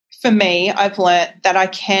for me, I've learnt that I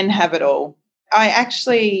can have it all. I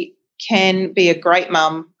actually can be a great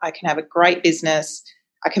mum. I can have a great business.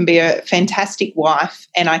 I can be a fantastic wife,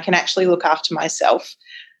 and I can actually look after myself.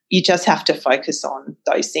 You just have to focus on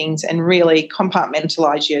those things and really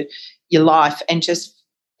compartmentalise your life, and just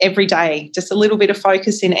every day, just a little bit of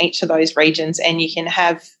focus in each of those regions, and you can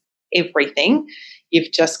have everything.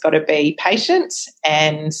 You've just got to be patient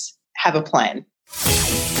and have a plan.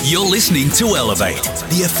 You're listening to Elevate,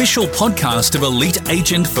 the official podcast of Elite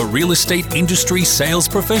Agent for real estate industry sales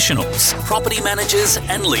professionals, property managers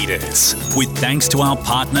and leaders. With thanks to our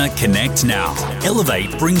partner Connect Now,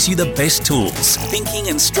 Elevate brings you the best tools, thinking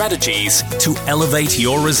and strategies to elevate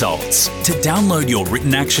your results. To download your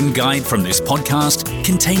written action guide from this podcast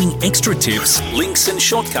containing extra tips, links and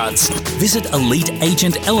shortcuts, visit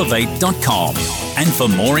eliteagentelevate.com. And for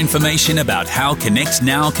more information about how Connect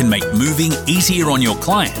Now can make moving easier on your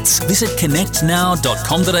clients, visit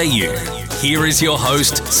connectnow.com.au. Here is your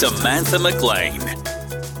host, Samantha McLean.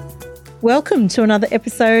 Welcome to another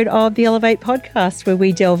episode of the Elevate podcast, where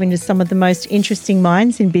we delve into some of the most interesting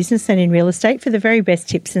minds in business and in real estate for the very best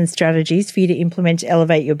tips and strategies for you to implement to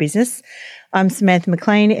elevate your business. I'm Samantha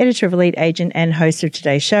McLean, editor of Elite Agent and host of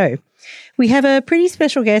today's show. We have a pretty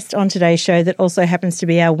special guest on today's show that also happens to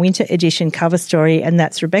be our winter edition cover story, and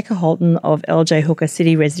that's Rebecca Halton of LJ Hooker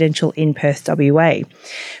City Residential in Perth, WA.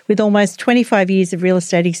 With almost 25 years of real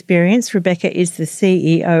estate experience, Rebecca is the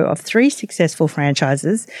CEO of 3 successful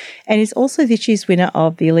franchises and is also this year's winner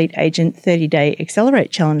of the Elite Agent 30-Day Accelerate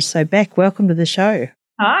Challenge. So, Beck, welcome to the show.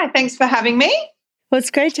 Hi, thanks for having me. Well, it's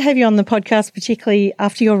great to have you on the podcast, particularly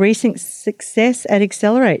after your recent success at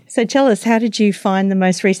Accelerate. So tell us, how did you find the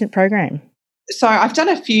most recent program? So I've done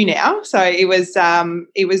a few now, so it was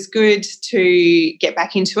good to get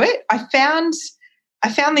back into it. I found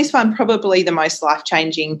this one probably the most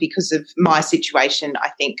life-changing because of my situation,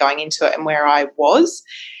 I think, going into it and where I was.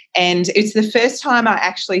 And it's the first time I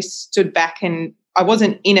actually stood back, and I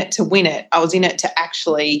wasn't in it to win it. I was in it to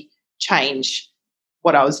actually change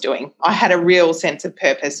what I was doing. I had a real sense of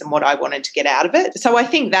purpose and what I wanted to get out of it. So I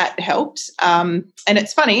think that helped. And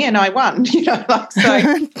it's funny, and I won, so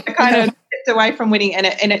I kind of stepped away from winning, and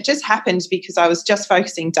it just happened because I was just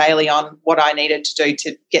focusing daily on what I needed to do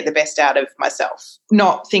to get the best out of myself,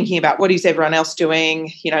 not thinking about what is everyone else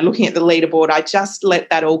doing, looking at the leaderboard. I just let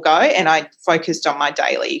that all go, and I focused on my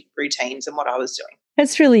daily routines and what I was doing.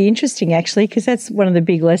 That's really interesting, actually, because that's one of the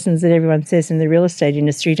big lessons that everyone says in the real estate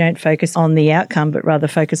industry. Don't focus on the outcome, but rather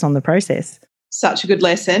focus on the process. Such a good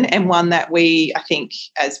lesson, and one that we, I think,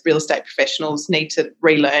 as real estate professionals need to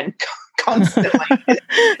relearn constantly.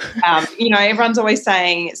 Everyone's always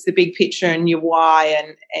saying it's the big picture and your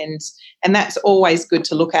why, and that's always good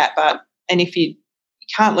to look at. And if you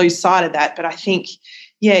can't lose sight of that, but I think,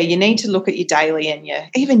 you need to look at your daily and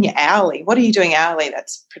even your hourly. What are you doing hourly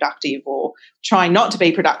that's productive, or trying not to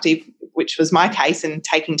be productive, which was my case, and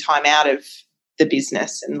taking time out of the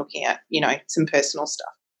business and looking at, some personal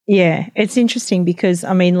stuff. Yeah, it's interesting because,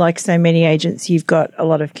 like so many agents, you've got a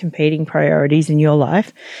lot of competing priorities in your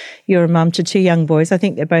life. You're a mum to 2 young boys. I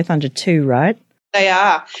think they're both under 2, right? They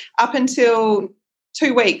are, up until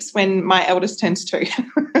 2 weeks when my eldest turns 2.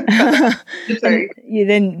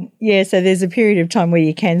 So there's a period of time where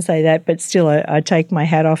you can say that, but still I take my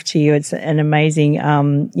hat off to you. It's an amazing,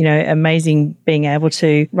 amazing being able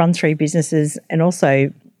to run 3 businesses and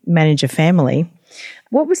also manage a family.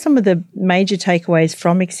 What were some of the major takeaways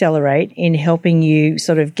from Accelerate in helping you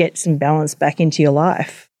sort of get some balance back into your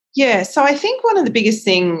life? Yeah, so I think one of the biggest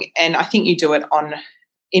thing, and I think you do it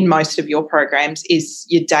in most of your programs, is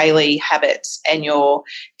your daily habits and your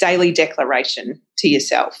daily declaration to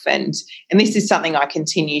yourself. And this is something I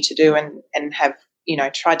continue to do and have,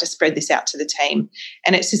 tried to spread this out to the team.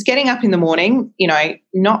 And it's just getting up in the morning,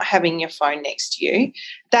 not having your phone next to you.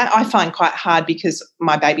 That I find quite hard because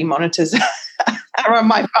my baby monitors are on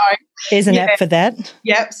my phone. There's an app for that.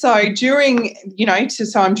 Yeah. So during,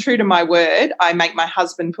 so I'm true to my word. I make my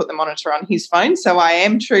husband put the monitor on his phone. So I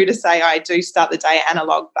am true to say I do start the day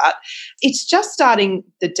analog, but it's just starting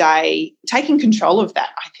the day, taking control of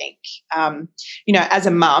that, I think. As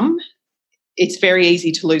a mum, it's very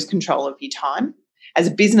easy to lose control of your time. As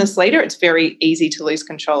a business leader, it's very easy to lose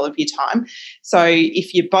control of your time. So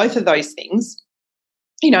if you're both of those things,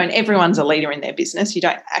 and everyone's a leader in their business, you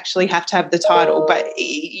don't actually have to have the title, but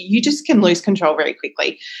you just can lose control very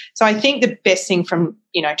quickly. So I think the best thing from,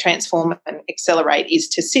 Transform and Accelerate is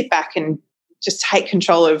to sit back and just take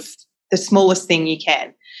control of the smallest thing you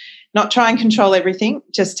can. Not try and control everything,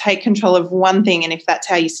 just take control of one thing, and if that's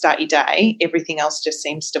how you start your day, everything else just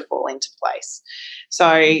seems to fall into place.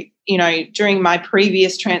 So, during my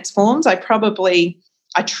previous transforms, I probably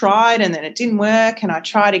I tried and then it didn't work, and I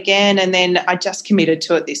tried again, and then I just committed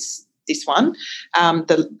to it this one,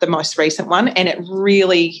 the most recent one, and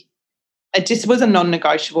it just was a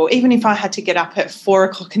non-negotiable. Even if I had to get up at 4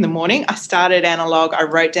 o'clock in the morning, I started analog. I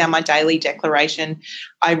wrote down my daily declaration.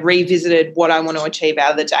 I revisited what I want to achieve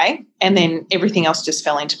out of the day, and then everything else just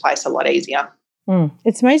fell into place a lot easier.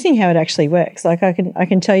 It's amazing how it actually works. Like I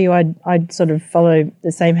can tell you, I sort of follow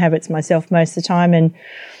the same habits myself most of the time, and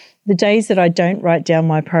the days that I don't write down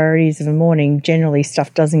my priorities of a morning, generally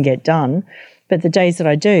stuff doesn't get done. But the days that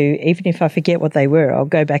I do, even if I forget what they were, I'll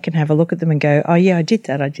go back and have a look at them and go, oh, yeah, I did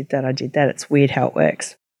that. It's weird how it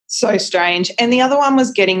works. So strange. And the other one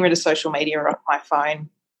was getting rid of social media off my phone.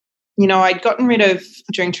 You know, I'd gotten rid of,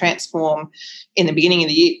 during Transform in the beginning of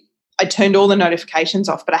the year, I turned all the notifications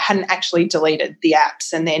off, but I hadn't actually deleted the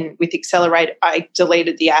apps. And then with Accelerate, I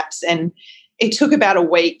deleted the apps, and it took about a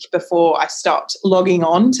week before I stopped logging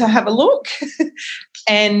on to have a look.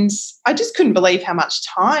 And I just couldn't believe how much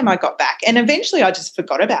time I got back. And eventually I just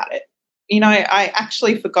forgot about it. You know, I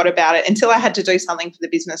actually forgot about it until I had to do something for the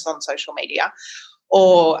business on social media,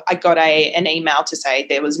 or I got an email to say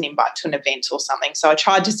there was an invite to an event or something. So I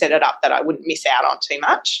tried to set it up that I wouldn't miss out on too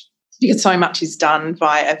much, because so much is done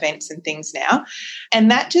via events and things now. And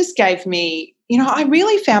that just gave me, you know, I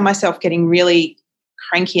really found myself getting really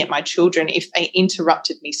cranky at my children if they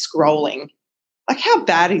interrupted me scrolling. Like, how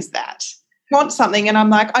bad is that? I want something and I'm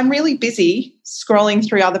like, I'm really busy scrolling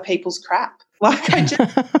through other people's crap. Like,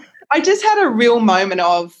 I just had a real moment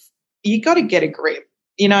of, you got to get a grip.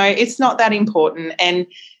 You know, it's not that important. And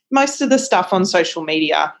most of the stuff on social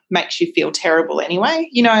media makes you feel terrible anyway.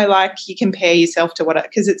 You know, like you compare yourself to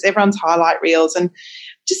because it's everyone's highlight reels, and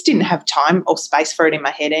just didn't have time or space for it in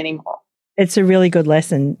my head anymore. It's a really good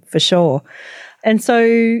lesson for sure. And so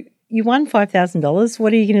you won $5,000.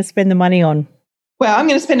 What are you going to spend the money on? Well, I'm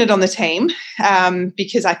going to spend it on the team,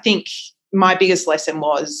 because I think my biggest lesson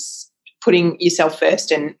was putting yourself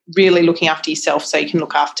first and really looking after yourself so you can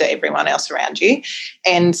look after everyone else around you.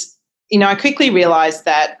 And, you know, I quickly realised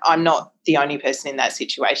that I'm not the only person in that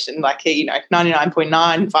situation. Like, you know,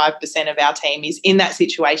 99.95% of our team is in that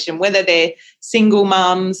situation, whether they're single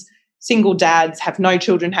mums, single dads, have no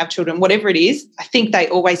children, have children, whatever it is. I think they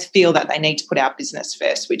always feel that they need to put our business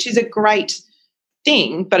first, which is a great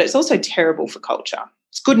thing, but it's also terrible for culture.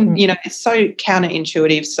 It's good, and you know, it's so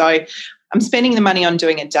counterintuitive. So I'm spending the money on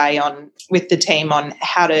doing a day with the team on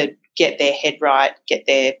how to get their head right,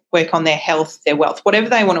 work on their health, their wealth, whatever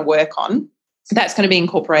they want to work on. That's going to be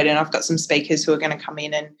incorporated, and I've got some speakers who are going to come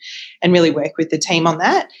in and really work with the team on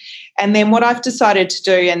that. And then what I've decided to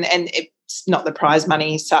do, and it's not the prize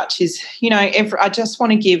money as such, is, you know, I just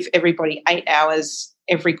want to give everybody 8 hours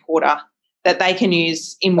every quarter that they can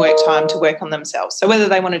use in work time to work on themselves. So whether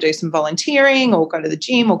they want to do some volunteering or go to the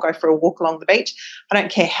gym or go for a walk along the beach, I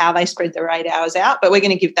don't care how they spread their 8 hours out, but we're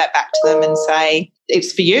going to give that back to them and say,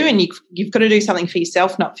 it's for you, and you've got to do something for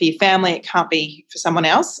yourself, not for your family. It can't be for someone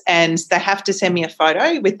else. And they have to send me a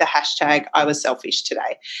photo with the hashtag I was selfish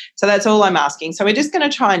today. So that's all I'm asking. So we're just going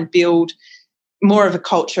to try and build more of a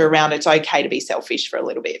culture around it's okay to be selfish for a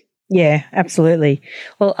little bit. Yeah, absolutely.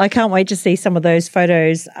 Well, I can't wait to see some of those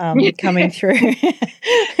photos coming through,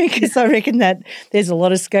 because I reckon that there's a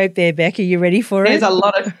lot of scope there, Beck. Are you ready for it? There's a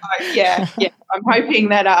lot of scope, yeah. I'm hoping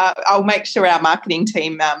that I'll make sure our marketing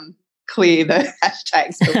team clear the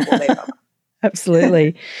hashtags before they come.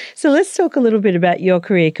 Absolutely. So let's talk a little bit about your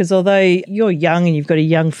career, because although you're young and you've got a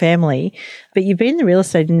young family, but you've been in the real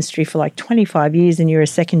estate industry for like 25 years and you're a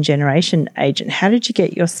second generation agent. How did you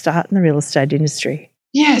get your start in the real estate industry?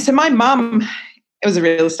 Yeah, so my mum was a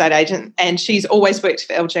real estate agent, and she's always worked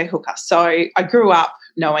for LJ Hooker. So I grew up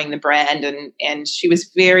knowing the brand, and she was a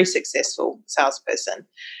very successful salesperson.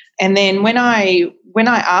 And then when I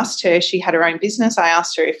asked her, she had her own business, I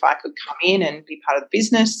asked her if I could come in and be part of the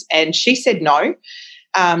business, and she said no.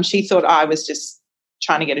 She thought I was just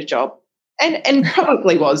trying to get a job, and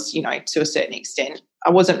probably was, you know, to a certain extent. I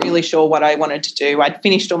wasn't really sure what I wanted to do. I'd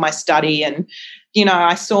finished all my study, and you know,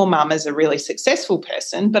 I saw Mum as a really successful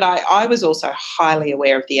person, but I was also highly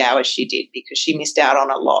aware of the hours she did, because she missed out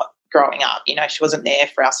on a lot growing up. You know, she wasn't there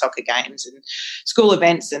for our soccer games and school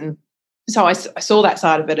events, and so I saw that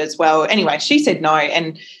side of it as well. Anyway, she said no,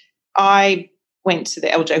 and I went to the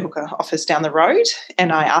LJ Hooker office down the road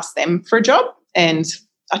and I asked them for a job, and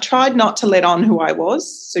I tried not to let on who I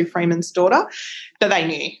was, Sue Freeman's daughter, but they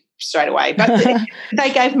knew straight away. But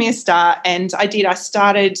they gave me a start, and I did. I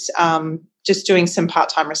started just doing some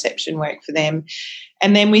part-time reception work for them.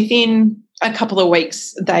 And then within a couple of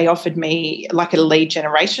weeks, they offered me like a lead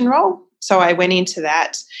generation role. So I went into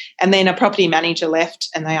that, and then a property manager left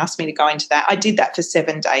and they asked me to go into that. I did that for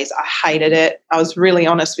 7 days. I hated it. I was really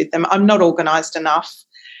honest with them. I'm not organised enough.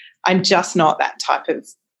 I'm just not that type of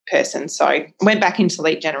person. So I went back into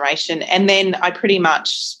lead generation, and then I pretty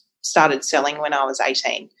much started selling when I was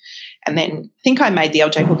 18. And then I think I made the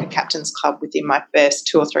LJ Hooker Captains Club within my first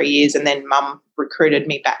 2 or 3 years, and then Mum recruited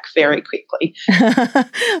me back very quickly.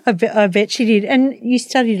 I bet she did. And you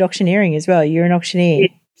studied auctioneering as well. You're an auctioneer.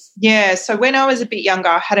 Yeah. So when I was a bit younger,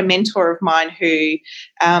 I had a mentor of mine who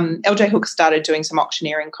LJ Hooker started doing some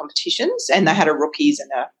auctioneering competitions, and they had a rookies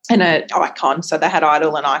and a icon. So they had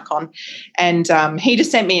idol and icon. And he just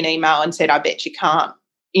sent me an email and said, I bet you can't,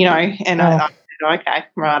 and I said, okay,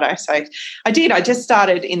 righto. So I did. I just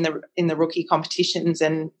started in the rookie competitions,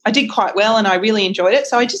 and I did quite well, and I really enjoyed it.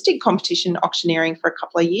 So I just did competition auctioneering for a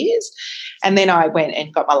couple of years, and then I went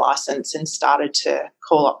and got my license and started to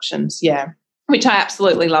call auctions, which I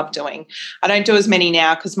absolutely love doing. I don't do as many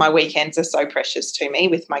now because my weekends are so precious to me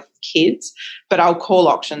with my kids, but I'll call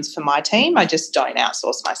auctions for my team. I just don't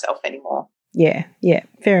outsource myself anymore. Yeah,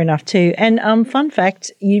 fair enough too. And fun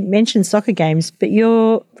fact, you mentioned soccer games, but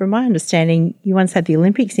from my understanding, you once had the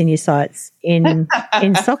Olympics in your sights in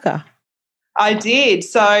soccer. I did.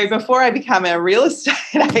 So before I became a real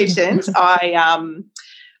estate agent,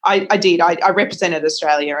 I did. I represented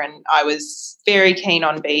Australia, and I was very keen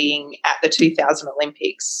on being at the 2000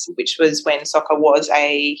 Olympics, which was when soccer was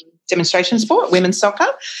a demonstration sport, women's soccer,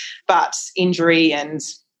 but injury and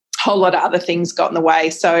whole lot of other things got in the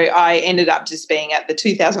way. So I ended up just being at the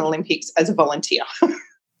 2000 Olympics as a volunteer.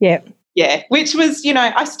 Yeah. Yeah, which was,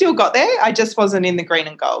 I still got there. I just wasn't in the green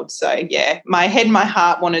and gold. So, my head and my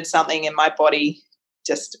heart wanted something and my body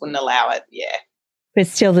just wouldn't allow it, But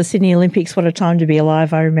still, the Sydney Olympics, what a time to be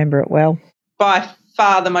alive. I remember it well. By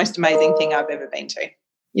far the most amazing thing I've ever been to.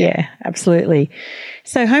 Yeah, absolutely.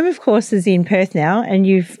 So Home, of course, is in Perth now, and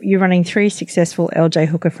you're running 3 successful LJ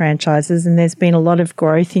Hooker franchises, and there's been a lot of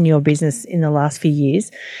growth in your business in the last few years.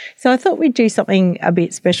 So I thought we'd do something a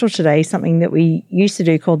bit special today, something that we used to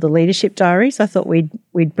do called the Leadership Diaries. I thought we'd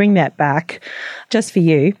bring that back just for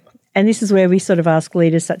you. And this is where we sort of ask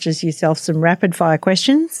leaders such as yourself some rapid fire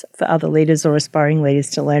questions for other leaders or aspiring leaders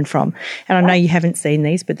to learn from. And I know you haven't seen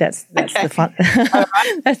these, but that's okay. The fun.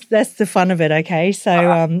 That's the fun of it. Okay.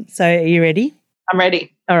 So, so are you ready? I'm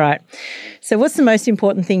ready. All right. So what's the most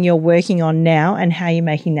important thing you're working on now, and how are you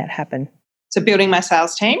making that happen? So building my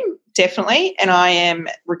sales team, definitely. And I am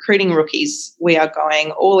recruiting rookies. We are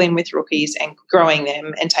going all in with rookies and growing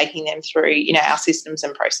them and taking them through, our systems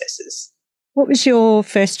and processes. What was your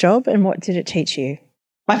first job, and what did it teach you?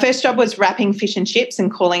 My first job was wrapping fish and chips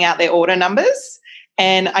and calling out their order numbers.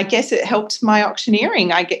 And I guess it helped my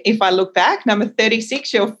auctioneering. If I look back, number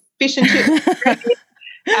 36, your fish and chips.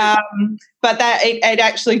 But that it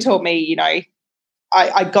actually taught me,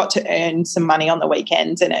 I got to earn some money on the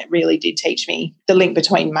weekends, and it really did teach me the link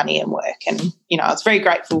between money and work. And, I was very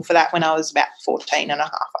grateful for that when I was about 14 and a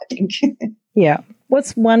half, I think. Yeah.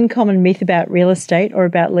 What's one common myth about real estate or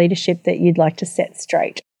about leadership that you'd like to set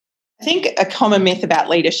straight? I think a common myth about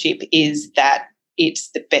leadership is that it's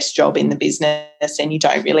the best job in the business and you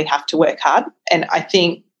don't really have to work hard. And I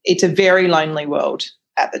think it's a very lonely world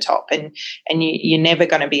at the top, and you're never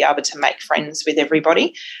going to be able to make friends with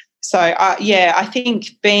everybody. So, I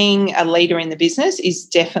think being a leader in the business is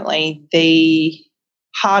definitely the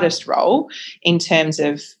hardest role in terms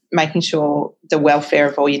of making sure the welfare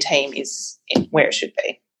of all your team is where it should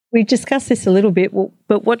be. We discussed this a little bit,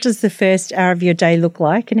 but what does the first hour of your day look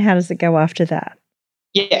like, and how does it go after that?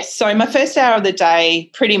 Yes. So my first hour of the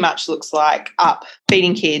day pretty much looks like up,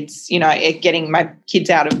 feeding kids, getting my kids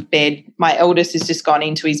out of bed. My eldest has just gone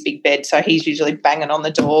into his big bed, so he's usually banging on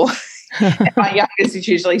the door. And my youngest is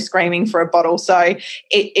usually screaming for a bottle. So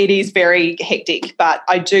it is very hectic, but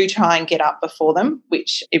I do try and get up before them,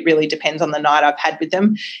 which it really depends on the night I've had with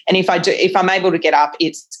them. And if I'm able to get up,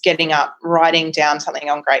 it's getting up, writing down something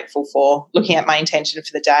I'm grateful for, looking at my intention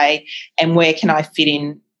for the day, and where can I fit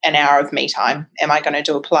in an hour of me time? Am I going to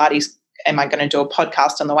do a Pilates? Am I going to do a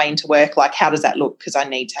podcast on the way into work? Like, how does that look? Because I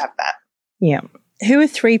need to have that. Yeah. Who are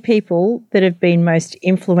 3 people that have been most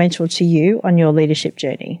influential to you on your leadership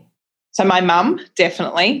journey? So my mum,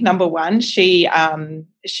 definitely, number one. She's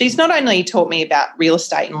not only taught me about real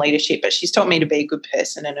estate and leadership, but she's taught me to be a good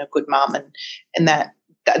person and a good mum, and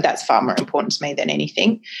that's far more important to me than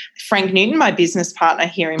anything. Frank Newton, my business partner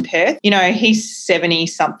here in Perth, he's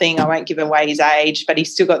 70-something. I won't give away his age, but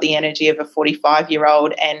he's still got the energy of a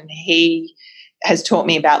 45-year-old, and he has taught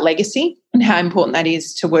me about legacy and how important that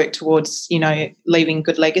is to work towards, leaving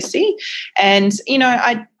good legacy. And,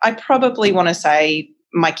 I probably want to say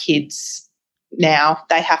my kids, now.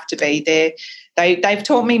 They have to be there. They've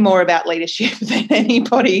taught me more about leadership than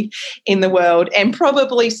anybody in the world, and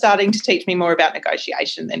probably starting to teach me more about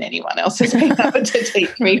negotiation than anyone else has been able to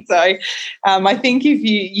teach me. So I think if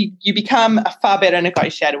you become a far better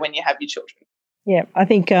negotiator when you have your children. Yeah, I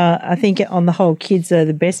think on the whole, kids are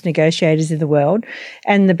the best negotiators in the world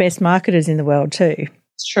and the best marketers in the world too.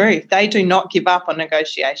 It's true. They do not give up on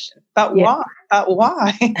negotiation. But why? But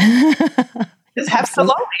why? Just have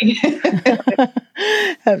salami.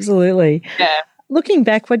 Absolutely. Yeah. Looking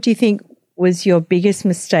back, what do you think was your biggest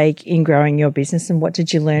mistake in growing your business, and what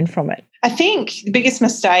did you learn from it? I think the biggest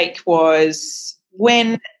mistake was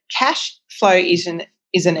when cash flow isn't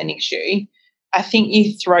an issue, I think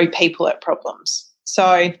you throw people at problems.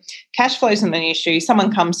 So cash flow isn't an issue.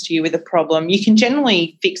 Someone comes to you with a problem. You can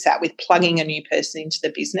generally fix that with plugging a new person into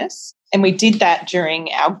the business. And we did that during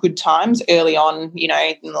our good times early on,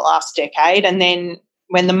 in the last decade. And then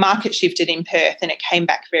when the market shifted in Perth and it came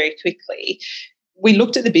back very quickly, we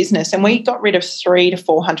looked at the business and we got rid of $300,000 to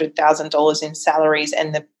 $400,000 in salaries,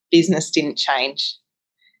 and the business didn't change.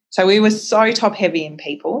 So we were so top heavy in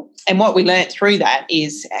people. And what we learned through that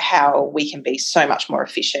is how we can be so much more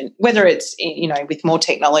efficient, whether it's, with more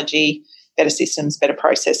technology, better systems, better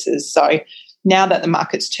processes. So now that the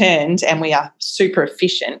market's turned and we are super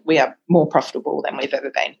efficient, we are more profitable than we've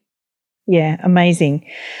ever been. Yeah, amazing.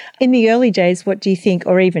 In the early days, what do you think,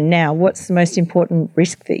 or even now, what's the most important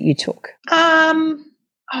risk that you took?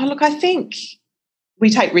 Look, I think we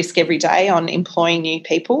take risk every day on employing new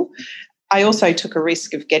people. I also took a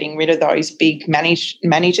risk of getting rid of those big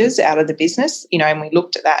managers out of the business, and we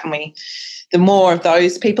looked at that, and the more of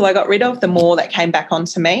those people I got rid of, the more that came back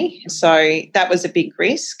onto me. So that was a big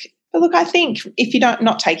risk. But look, I think if you're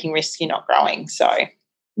not taking risks, you're not growing. So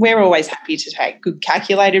we're always happy to take good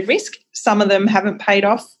calculated risk. Some of them haven't paid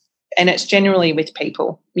off, and it's generally with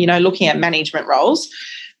people. Looking at management roles,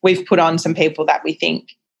 we've put on some people that we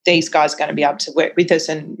think these guys are going to be able to work with us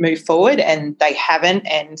and move forward, and they haven't.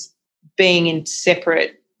 And being in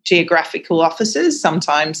separate geographical offices,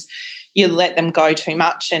 sometimes you let them go too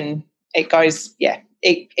much and it goes,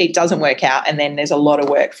 it doesn't work out, and then there's a lot of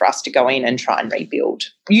work for us to go in and try and rebuild.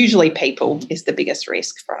 Usually people is the biggest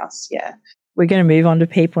risk for us, yeah. We're going to move on to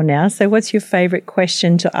people now. So what's your favourite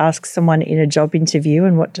question to ask someone in a job interview,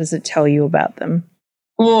 and what does it tell you about them?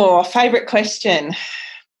 Oh, favourite question.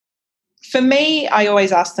 For me, I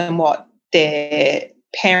always ask them what their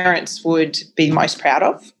parents would be most proud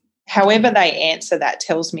of. However they answer that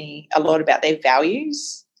tells me a lot about their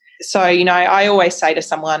values. So, I always say to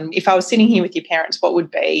someone, if I was sitting here with your parents, what would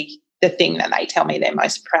be the thing that they tell me they're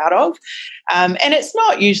most proud of? And it's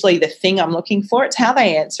not usually the thing I'm looking for. It's how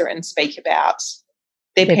they answer and speak about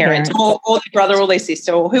their parents. Or their brother or their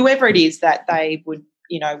sister or whoever it is that they would,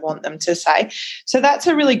 want them to say. So that's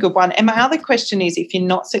a really good one. And my other question is, if you're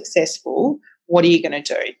not successful, what are you going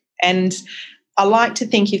to do? And I like to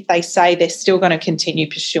think if they say they're still going to continue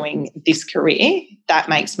pursuing this career, that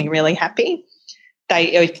makes me really happy.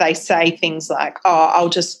 If they say things like, oh, I'll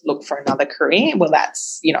just look for another career, well,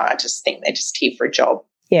 that's, I just think they're just here for a job.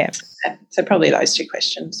 Yeah. So probably those two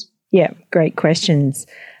questions. Yeah, great questions.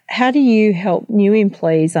 How do you help new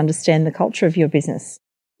employees understand the culture of your business?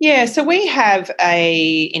 Yeah, so we have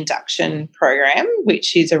a induction program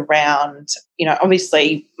which is around,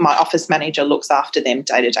 obviously my office manager looks after them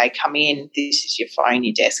day to day, come in, this is your phone,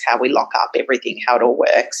 your desk, how we lock up everything, how it all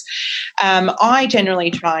works. I generally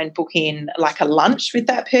try and book in like a lunch with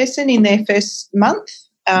that person in their first month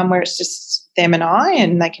where it's just them and I,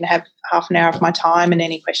 and they can have half an hour of my time and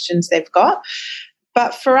any questions they've got.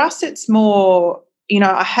 But for us, it's more,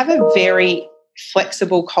 I have a very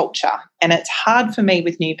flexible culture, and it's hard for me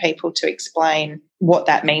with new people to explain what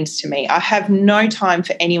that means to me. I have no time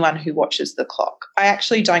for anyone who watches the clock. I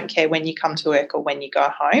actually don't care when you come to work or when you go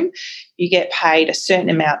home. You get paid a certain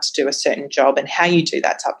amount to do a certain job, and how you do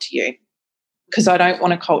that's up to you. Because I don't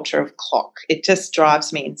want a culture of clock. It just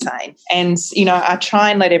drives me insane. And, I try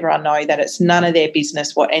and let everyone know that it's none of their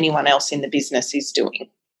business what anyone else in the business is doing.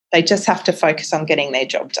 They just have to focus on getting their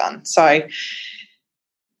job done. So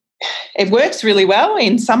it works really well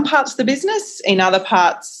in some parts of the business. In other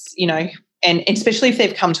parts, and especially if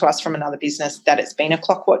they've come to us from another business that it's been a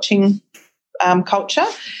clock watching culture,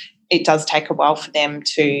 it does take a while for them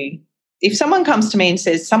to, if someone comes to me and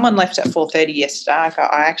says someone left at 4:30 yesterday, I go,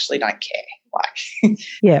 I actually don't care.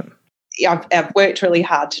 Yeah. I've worked really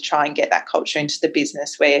hard to try and get that culture into the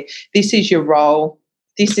business where this is your role,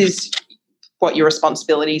 this is what your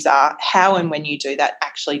responsibilities are. How and when you do that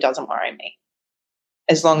actually doesn't worry me,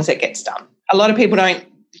 as long as it gets done. A lot of people don't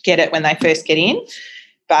get it when they first get in,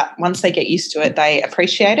 But once they get used to it, they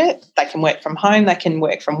appreciate it. They can work from home. They can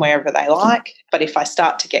work from wherever they like. But if I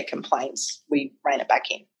start to get complaints, we rein it back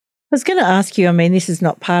in. I was going to ask you, I mean, this is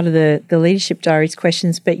not part of the Leadership Diaries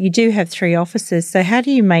questions, but you do have 3 offices. So how do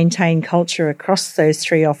you maintain culture across those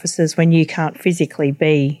 3 offices when you can't physically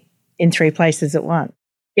be in 3 places at once?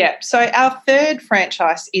 Yeah, so our 3rd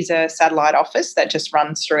franchise is a satellite office that just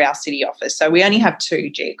runs through our city office. So we only have 2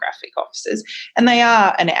 geographic offices, and they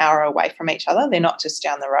are an hour away from each other. They're not just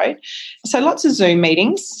down the road. So lots of Zoom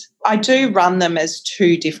meetings. I do run them as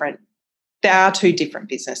 2 different. There are 2 different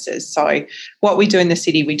businesses. So what we do in the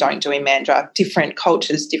city, we don't do in Mandurah. Different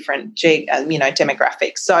cultures, different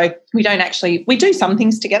demographics. So we do some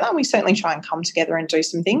things together. We certainly try and come together and do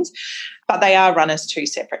some things, but they are run as 2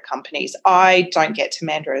 separate companies. I don't get to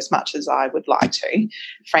Mandurah as much as I would like to.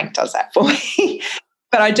 Frank does that for me.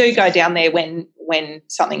 But I do go down there when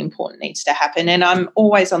something important needs to happen, and I'm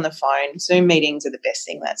always on the phone. Zoom meetings are the best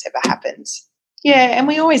thing that's ever happened. Yeah, and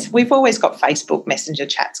we've always got Facebook Messenger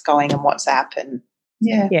chats going and WhatsApp, and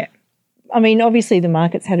yeah. I mean, obviously the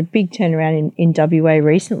market's had a big turnaround in WA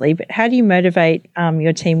recently, but how do you motivate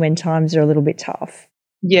your team when times are a little bit tough?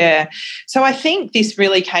 Yeah, so I think this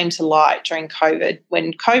really came to light during COVID,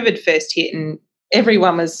 when COVID first hit and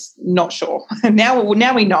everyone was not sure. Now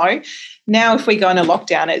we know. Now if we go into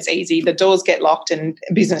lockdown, it's easy. The doors get locked and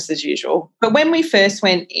business as usual. But when we first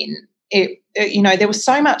went in, there was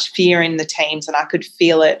so much fear in the teams, and I could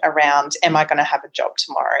feel it around, am I going to have a job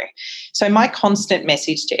tomorrow? So my constant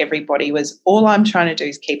message to everybody was, all I'm trying to do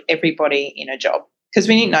is keep everybody in a job, because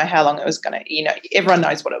we didn't know how long it was going to, everyone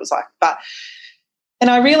knows what it was like. And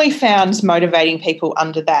I really found motivating people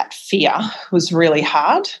under that fear was really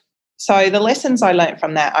hard. So the lessons I learned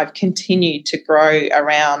from that, I've continued to grow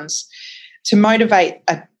around to motivate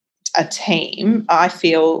a team, I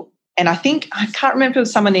feel. And I think, I can't remember if it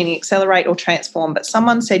was someone in Accelerate or Transform, but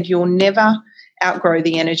someone said you'll never outgrow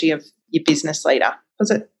the energy of your business leader. Was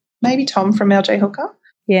it maybe Tom from LJ Hooker?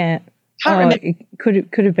 Yeah. Can't remember.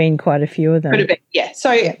 It could have been quite a few of them. Could have been, yeah.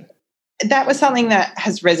 So that was something that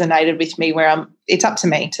has resonated with me, where it's up to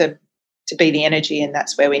me to be the energy, and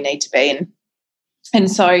that's where we need to be. And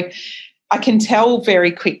so I can tell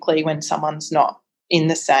very quickly when someone's not in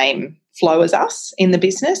the same flow as us in the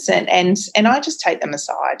business, and I just take them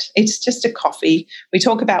aside. It's just a coffee. We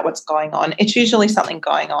talk about what's going on. It's usually something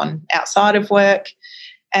going on outside of work,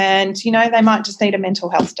 and they might just need a mental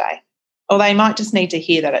health day, or they might just need to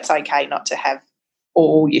hear that it's okay not to have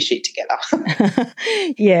all your shit together.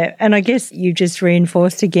 Yeah, and I guess you just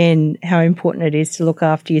reinforced again how important it is to look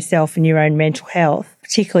after yourself and your own mental health,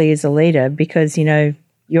 particularly as a leader, because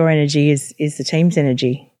your energy is the team's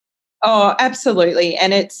energy. Oh, absolutely.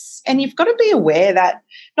 And you've got to be aware that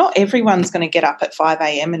not everyone's going to get up at 5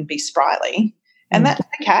 a.m. and be sprightly, and that's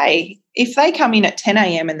okay. If they come in at 10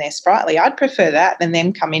 a.m. and they're sprightly, I'd prefer that than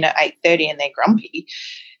them come in at 8:30 and they're grumpy.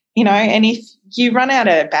 And if you run out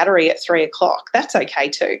of battery at 3 o'clock, that's okay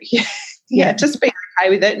too. Yeah, just be okay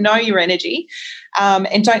with it. Know your energy,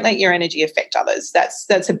 and don't let your energy affect others.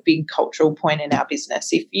 That's a big cultural point in our business.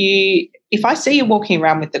 If I see you walking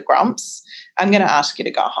around with the grumps, I'm going to ask you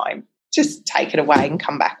to go home. Just take it away and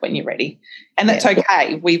come back when you're ready. And that's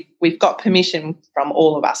okay. We've got permission from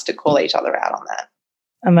all of us to call each other out on that.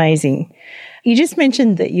 Amazing. You just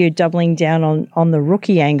mentioned that you're doubling down on the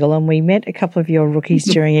rookie angle, and we met a couple of your rookies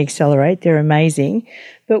during Accelerate. They're amazing.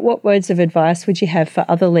 But what words of advice would you have for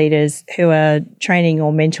other leaders who are training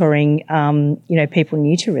or mentoring, people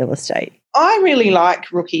new to real estate? I really like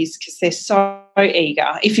rookies because they're so eager.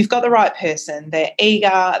 If you've got the right person, they're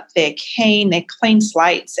eager, they're keen, they're clean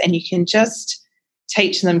slates, and you can just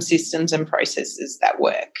teach them systems and processes that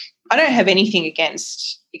work. I don't have anything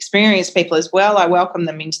against experienced people as well. I welcome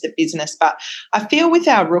them into the business, but I feel with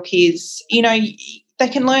our rookies, they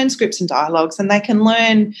can learn scripts and dialogues, and they can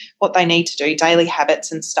learn what they need to do, daily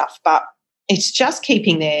habits and stuff, but it's just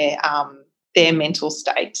keeping their mental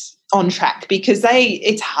state on track, because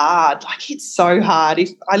it's hard. Like, it's so hard.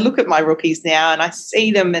 If I look at my rookies now and I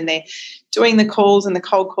see them and they're doing the calls and the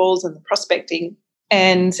cold calls and the prospecting,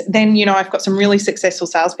 and then, I've got some really successful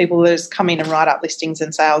salespeople that just come in and write up listings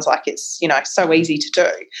and sales like it's, so easy to do.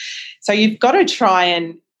 So you've got to try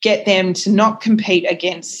and get them to not compete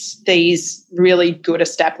against these really good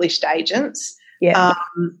established agents. Yeah.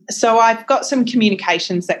 So I've got some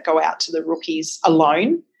communications that go out to the rookies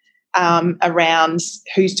alone, around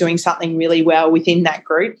who's doing something really well within that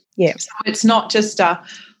group. Yeah. So it's not just, oh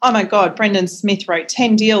my God, Brendan Smith wrote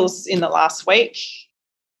 10 deals in the last week.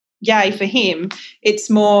 Yay for him. It's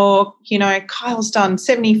more, Kyle's done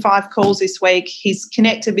 75 calls this week. He's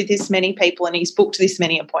connected with this many people and he's booked this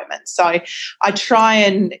many appointments. So I try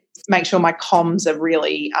and make sure my comms are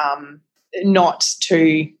really not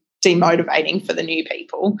too demotivating for the new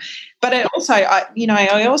people. But it also,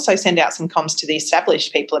 I also send out some comms to the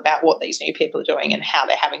established people about what these new people are doing and how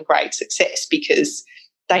they're having great success, because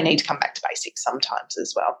they need to come back to basics sometimes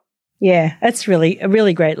as well. Yeah, that's really a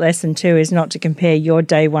really great lesson too, is not to compare your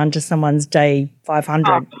day one to someone's day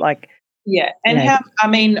 500. Yeah,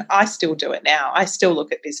 and I still do it now. I still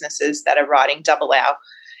look at businesses that are writing double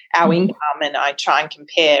our income, and I try and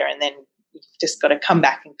compare, and then you've just got to come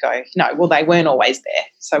back and go, no, well, they weren't always there.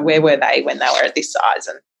 So where were they when they were at this size?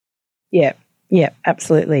 And yeah,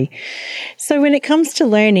 absolutely. So when it comes to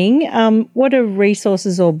learning, what are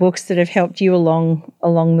resources or books that have helped you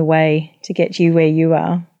along the way to get you where you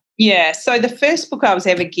are? Yeah, so the first book I was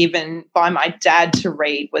ever given by my dad to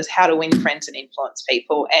read was How to Win Friends and Influence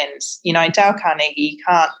People. And, Dale Carnegie,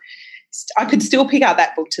 I could still pick out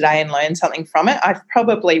that book today and learn something from it. I've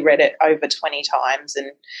probably read it over 20 times.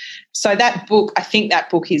 And so I think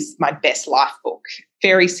that book is my best life book.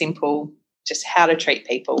 Very simple, just how to treat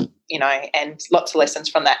people, and lots of lessons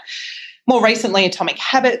from that. More recently, Atomic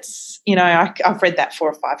Habits, I've read that 4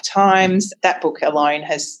 or 5 times. That book alone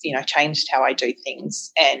has, changed how I do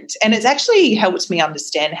things. And it's actually helped me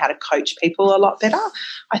understand how to coach people a lot better.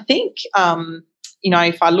 I think,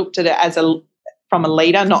 if I looked at it from a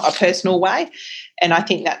leader, not a personal way, and I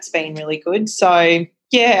think that's been really good. So,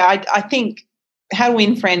 yeah, I think How to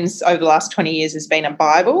Win Friends over the last 20 years has been a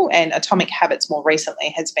Bible, and Atomic Habits more recently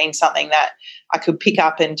has been something that I could pick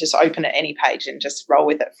up and just open at any page and just roll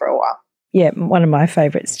with it for a while. Yeah, one of my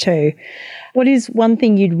favourites too. What is one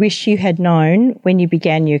thing you'd wish you had known when you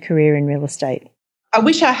began your career in real estate? I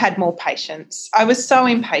wish I had more patience. I was so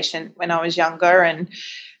impatient when I was younger, and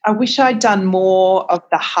I wish I'd done more of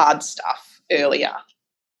the hard stuff earlier.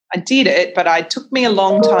 I did it, but it took me a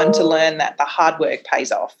long time to learn that the hard work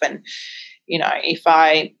pays off. And,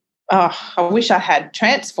 I wish I had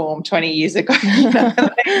transformed 20 years ago.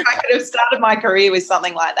 I could have started my career with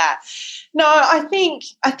something like that. No, I think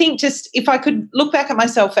just if I could look back at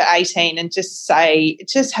myself at 18 and just say,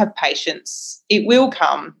 just have patience. It will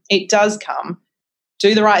come. It does come.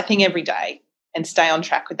 Do the right thing every day and stay on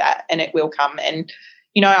track with that, and it will come. And,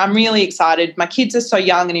 I'm really excited. My kids are so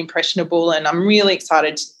young and impressionable, and I'm really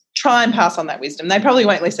excited to try and pass on that wisdom. They probably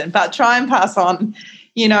won't listen, but try and pass on,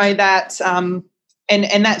 that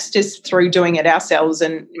and that's just through doing it ourselves,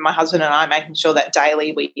 and my husband and I making sure that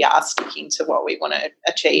daily we are sticking to what we want to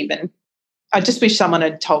achieve. And I just wish someone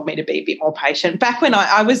had told me to be a bit more patient. Back when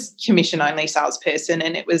I was commission-only salesperson,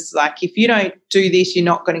 and it was like, if you don't do this, you're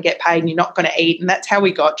not going to get paid and you're not going to eat. And that's how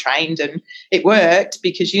we got trained, and it worked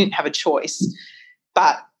because you didn't have a choice.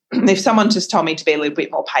 But if someone just told me to be a little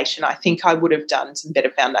bit more patient, I think I would have done some better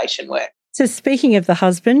foundation work. So speaking of the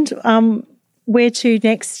husband, where to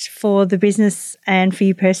next for the business and for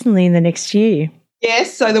you personally in the next year?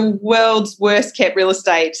 Yes, so the world's worst kept real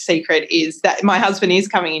estate secret is that my husband is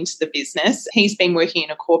coming into the business. He's been working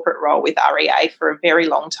in a corporate role with REA for a very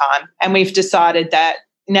long time, and we've decided that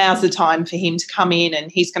now's the time for him to come in, and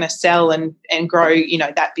he's going to sell and grow,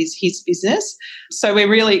 his business. So we're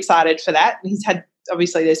really excited for that.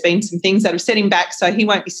 Obviously there's been some things that have set him back, so he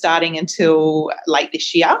won't be starting until late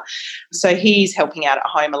this year. So he's helping out at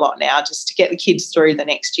home a lot now just to get the kids through the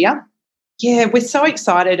next year. Yeah, we're so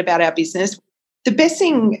excited about our business. The best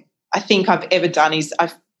thing I think I've ever done is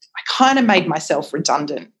I kind of made myself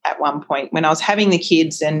redundant at one point when I was having the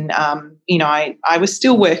kids, and, I was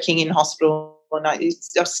still working in hospital, and I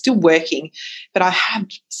was still working, but I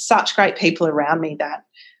had such great people around me that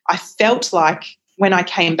I felt like when I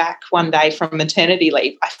came back one day from maternity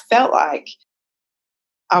leave, I felt like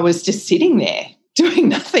I was just sitting there doing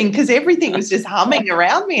nothing because everything was just humming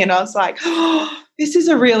around me. And I was like, oh, this is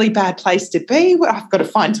a really bad place to be. I've got to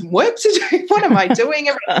find some work to do. What am I doing?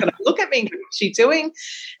 Everyone's going to look at me and go, what's she doing?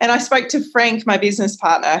 And I spoke to Frank, my business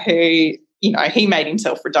partner, who, he made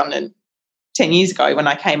himself redundant 10 years ago when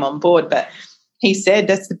I came on board. But he said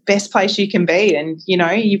that's the best place you can be. And,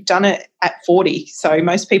 you've done it at 40. So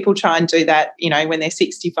most people try and do that, when they're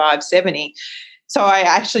 65, 70. So I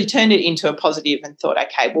actually turned it into a positive and thought,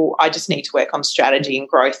 okay, well, I just need to work on strategy and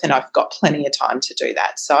growth, and I've got plenty of time to do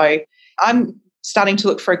that. So I'm starting to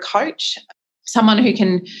look for a coach, someone who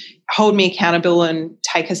can hold me accountable and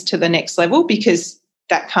take us to the next level, because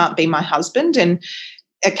that can't be my husband, and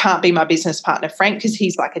it can't be my business partner, Frank, because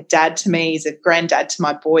he's like a dad to me. He's a granddad to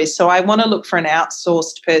my boys. So I want to look for an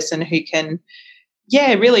outsourced person who can,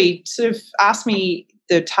 really sort of ask me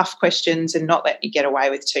the tough questions and not let me get away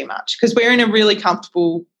with too much, because we're in a really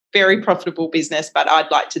comfortable, very profitable business, but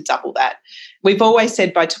I'd like to double that. We've always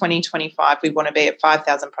said by 2025 we want to be at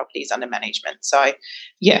 5,000 properties under management. So,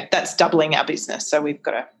 that's doubling our business. So we've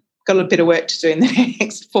got to got a bit of work to do in the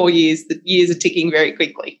next 4 years. The years are ticking very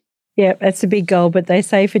quickly. Yeah, that's a big goal, but they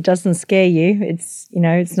say if it doesn't scare you, it's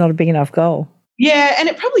not a big enough goal. Yeah, and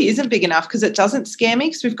it probably isn't big enough because it doesn't scare me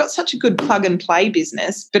because we've got such a good plug and play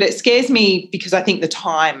business, but it scares me because I think the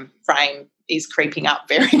time frame is creeping up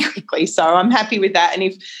very quickly. So I'm happy with that.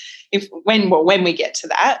 And if when we get to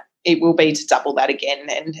that, it will be to double that again.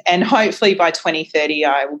 And hopefully by 2030,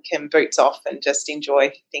 I can boots off and just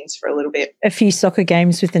enjoy things for a little bit. A few soccer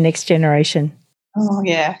games with the next generation. Oh,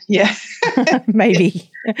 yeah. Maybe.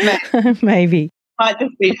 Maybe. Might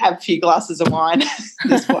just be have a few glasses of wine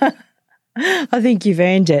this point. I think you've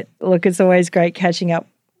earned it. Look, it's always great catching up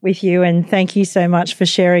with you, and thank you so much for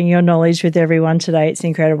sharing your knowledge with everyone today. It's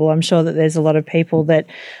incredible. I'm sure that there's a lot of people that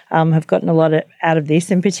have gotten a lot out of this,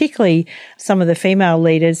 and particularly some of the female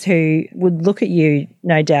leaders who would look at you,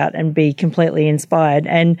 no doubt, and be completely inspired.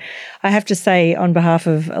 And I have to say, on behalf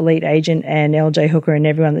of Elite Agent and LJ Hooker and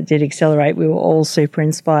everyone that did Accelerate, we were all super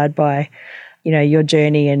inspired by, your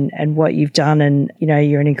journey and what you've done, and,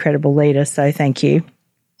 you're an incredible leader. So thank you.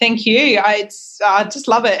 Thank you. I just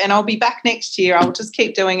love it, and I'll be back next year. I'll just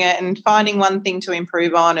keep doing it and finding one thing to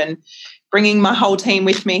improve on and bringing my whole team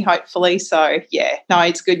with me, hopefully. So,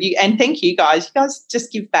 it's good. And thank you guys. You guys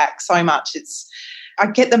just give back so much. I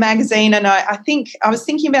get the magazine, and I think I was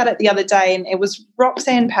thinking about it the other day, and it was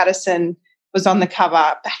Roxanne Patterson was on the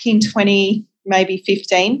cover back in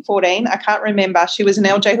 2015, 14. I can't remember. She was an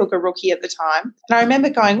LJ Hooker rookie at the time. And I remember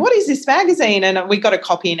going, what is this magazine? And we got a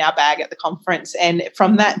copy in our bag at the conference. And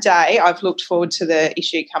from that day, I've looked forward to the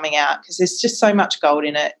issue coming out because there's just so much gold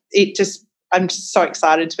in it. I'm just so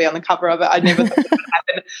excited to be on the cover of it. I never thought it would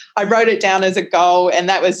happen. I wrote it down as a goal, and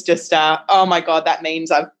that was just, oh my God, that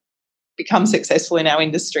means I've become successful in our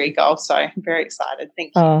industry goal. So I'm very excited.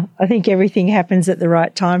 Thank you. Oh, I think everything happens at the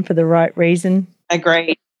right time for the right reason.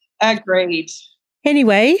 Agreed.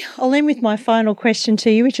 Anyway, I'll end with my final question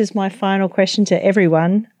to you, which is my final question to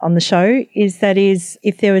everyone on the show, is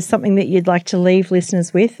if there was something that you'd like to leave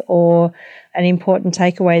listeners with or an important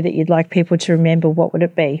takeaway that you'd like people to remember, what would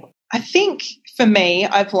it be? I think for me,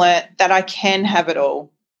 I've learnt that I can have it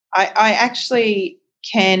all. I actually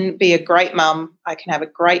can be a great mum. I can have a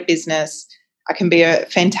great business. I can be a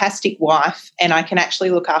fantastic wife, and I can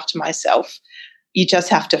actually look after myself. You just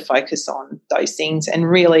have to focus on those things and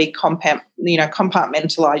really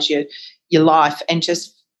compartmentalize your life, and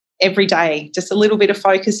just every day, just a little bit of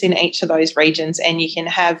focus in each of those regions, and you can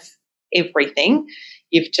have everything.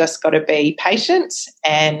 You've just got to be patient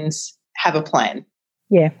and have a plan.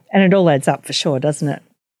 Yeah, and it all adds up for sure, doesn't it?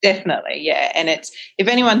 Definitely, yeah. And if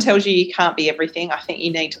anyone tells you you can't be everything, I think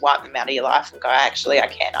you need to wipe them out of your life and go, actually, I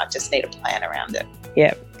can. I just need a plan around it.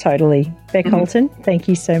 Yeah, totally. Beck Halton, thank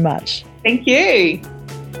you so much. Thank you.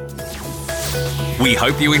 We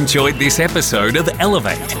hope you enjoyed this episode of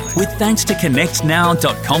Elevate with thanks to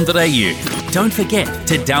connectnow.com.au. Don't forget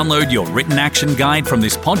to download your written action guide from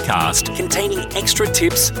this podcast containing extra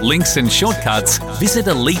tips, links and shortcuts. Visit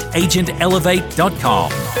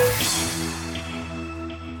eliteagentelevate.com.